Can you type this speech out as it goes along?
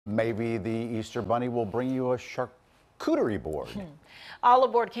Maybe the Easter Bunny will bring you a charcuterie board. All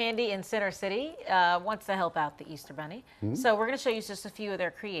Aboard Candy in Center City wants to help out the Easter Bunny. So we're going to show you just a few of their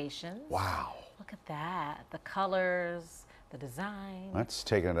creations. Wow. Look at that. The colors, the design. That's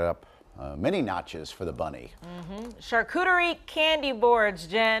taking it up many notches for the bunny. Charcuterie candy boards,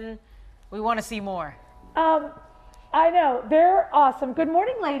 Jen. We want to see more. I know. They're awesome. Good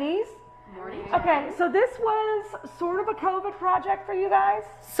morning, ladies. Morning. Okay, so this was sort of a COVID project for you guys?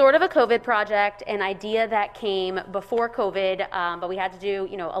 Sort of a COVID project, an idea that came before COVID, but we had to do,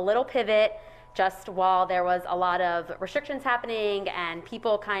 a little pivot just while there was a lot of restrictions happening and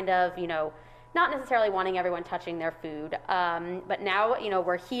people kind of, not necessarily wanting everyone touching their food. But now,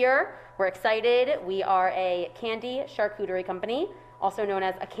 we're here, we're excited. We are a candy charcuterie company, also known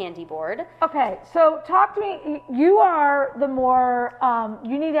as a candy board. Okay, so talk to me. You are the more,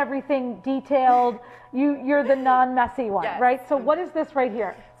 you need everything detailed. You're the non-messy one, Yes. right? So what is this right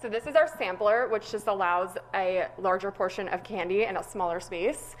here? So this is our sampler, which just allows a larger portion of candy in a smaller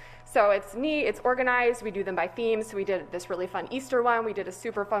space. So it's neat, it's organized, we do them by themes. So we did this really fun Easter one, we did a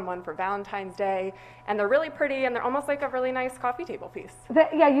super fun one for Valentine's Day, and they're really pretty and they're almost like a really nice coffee table piece.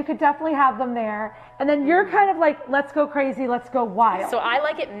 Yeah, you could definitely have them there. And then you're kind of like, let's go crazy, let's go wild. So I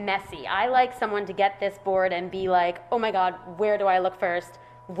like it messy. I like someone to get this board and be like, oh my God, where do I look first?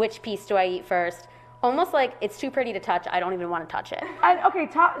 Which piece do I eat first? Almost like it's too pretty to touch, I don't even want to touch it. Okay,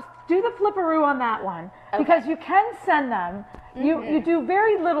 do the flipperoo on that one, because you can send them. You do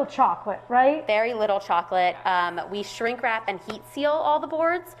very little chocolate, right? Very little chocolate. We shrink wrap and heat seal all the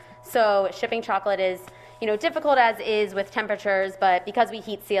boards. So shipping chocolate is, difficult as is with temperatures, but because we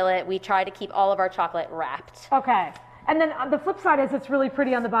heat seal it, we try to keep all of our chocolate wrapped. Okay. And then the flip side is it's really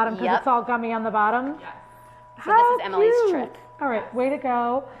pretty on the bottom because it's all gummy on the bottom. Yes. So this is Emily's trick. All right, way to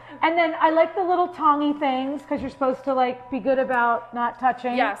go. And then I like the little tongy things because you're supposed to be good about not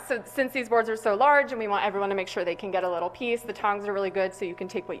touching. Yeah, so since these boards are so large and we want everyone to make sure they can get a little piece, the tongs are really good so you can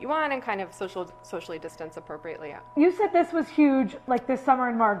take what you want and kind of socially distance appropriately. You said this was huge, like this summer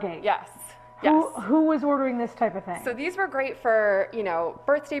in Margate. Yes. Yes. Who was ordering this type of thing? So these were great for,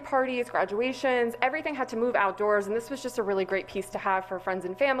 birthday parties, graduations, everything had to move outdoors, and this was just a really great piece to have for friends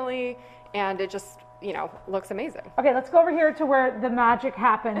and family, and it just, looks amazing. Okay, let's go over here to where the magic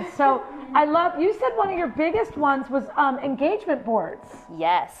happens. So you said one of your biggest ones was engagement boards.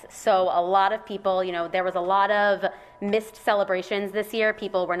 Yes, so a lot of people, there was a lot of missed celebrations this year.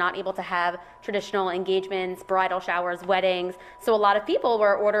 People were not able to have traditional engagements, bridal showers, weddings. So a lot of people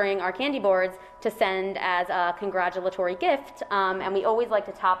were ordering our candy boards to send as a congratulatory gift. And we always like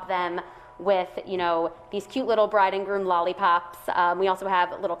to top them with, these cute little bride and groom lollipops. We also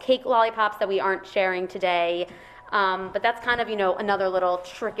have little cake lollipops that we aren't sharing today. But that's kind of, another little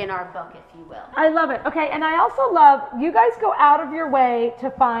trick in our book, if you will. I love it. Okay, and I also love, you guys go out of your way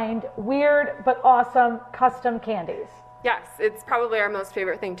to find weird but awesome custom candies. Yes, it's probably our most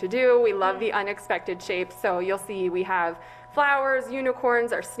favorite thing to do. We love the unexpected shapes. So you'll see we have flowers,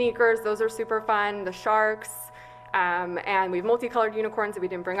 unicorns, our sneakers. Those are super fun. The sharks. And we have multicolored unicorns that we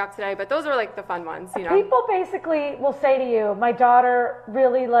didn't bring up today, but those are like the fun ones, People basically will say to you, my daughter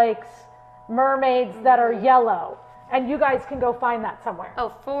really likes mermaids that are yellow. And you guys can go find that somewhere.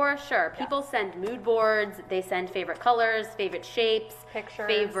 Oh, for sure. People send mood boards. They send favorite colors, favorite shapes, pictures,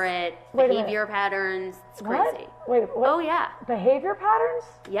 favorite behavior patterns. It's crazy. Wait, what? Oh, yeah. Behavior patterns?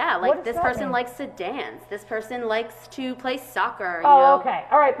 Yeah, like this person likes to dance. This person likes to play soccer. Okay.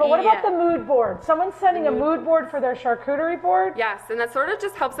 All right. But what about the mood board? Someone's sending a mood board for their charcuterie board? Yes, and that sort of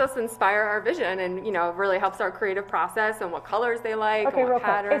just helps us inspire our vision and, really helps our creative process and what colors they like and what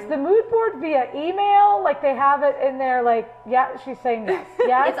patterns. Is the mood board via email? Like they have it in there she's saying yes.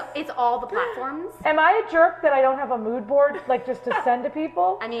 Yes? It's all the platforms. Am I a jerk that I don't have a mood board, just to send to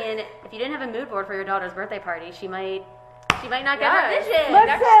people? I mean, if you didn't have a mood board for your daughter's birthday party, she might not get her vision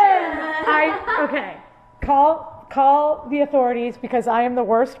Listen, okay. Call the authorities because I am the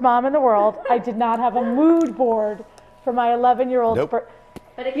worst mom in the world. I did not have a mood board for my 11-year-old's birthday.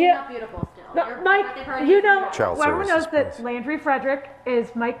 But it came out beautiful still. No, Mike, everyone knows that Jenn Frederick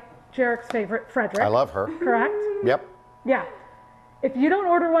is Mike Jarrett's favorite Frederick. I love her. Correct? Yep. Yeah. If you don't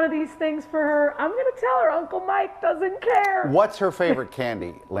order one of these things for her, I'm going to tell her Uncle Mike doesn't care. What's her favorite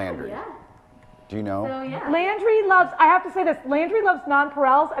candy, Landry? Yeah. Do you know? So, yeah. Landry loves, I have to say this, Landry loves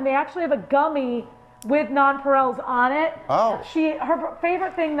nonpareils, and they actually have a gummy with nonpareils on it. Oh. Her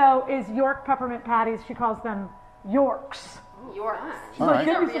favorite thing, though, is York peppermint patties. She calls them Yorks. Yorks. All right.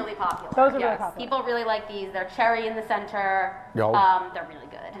 These are really popular. Those are really popular. People really like these. They're cherry in the center. Yo. They're really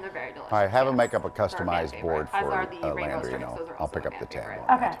good. And they're very delicious. All right, have them yes. make up a customized They're board as for are the rainbow Landry, strips. Those are I'll also pick up my the tab. favorite.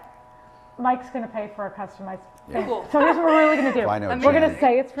 on Okay. that. Mike's going to pay for a customized thing. Cool. So here's what we're really going to do. Well, I know We're going Jenn. to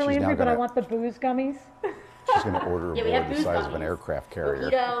say it's for She's now Landry, but I gonna- want the booze gummies. She's going to order a Yeah, we have board the booze size of an gummies. aircraft carrier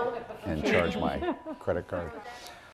Burrito. and charge my credit card.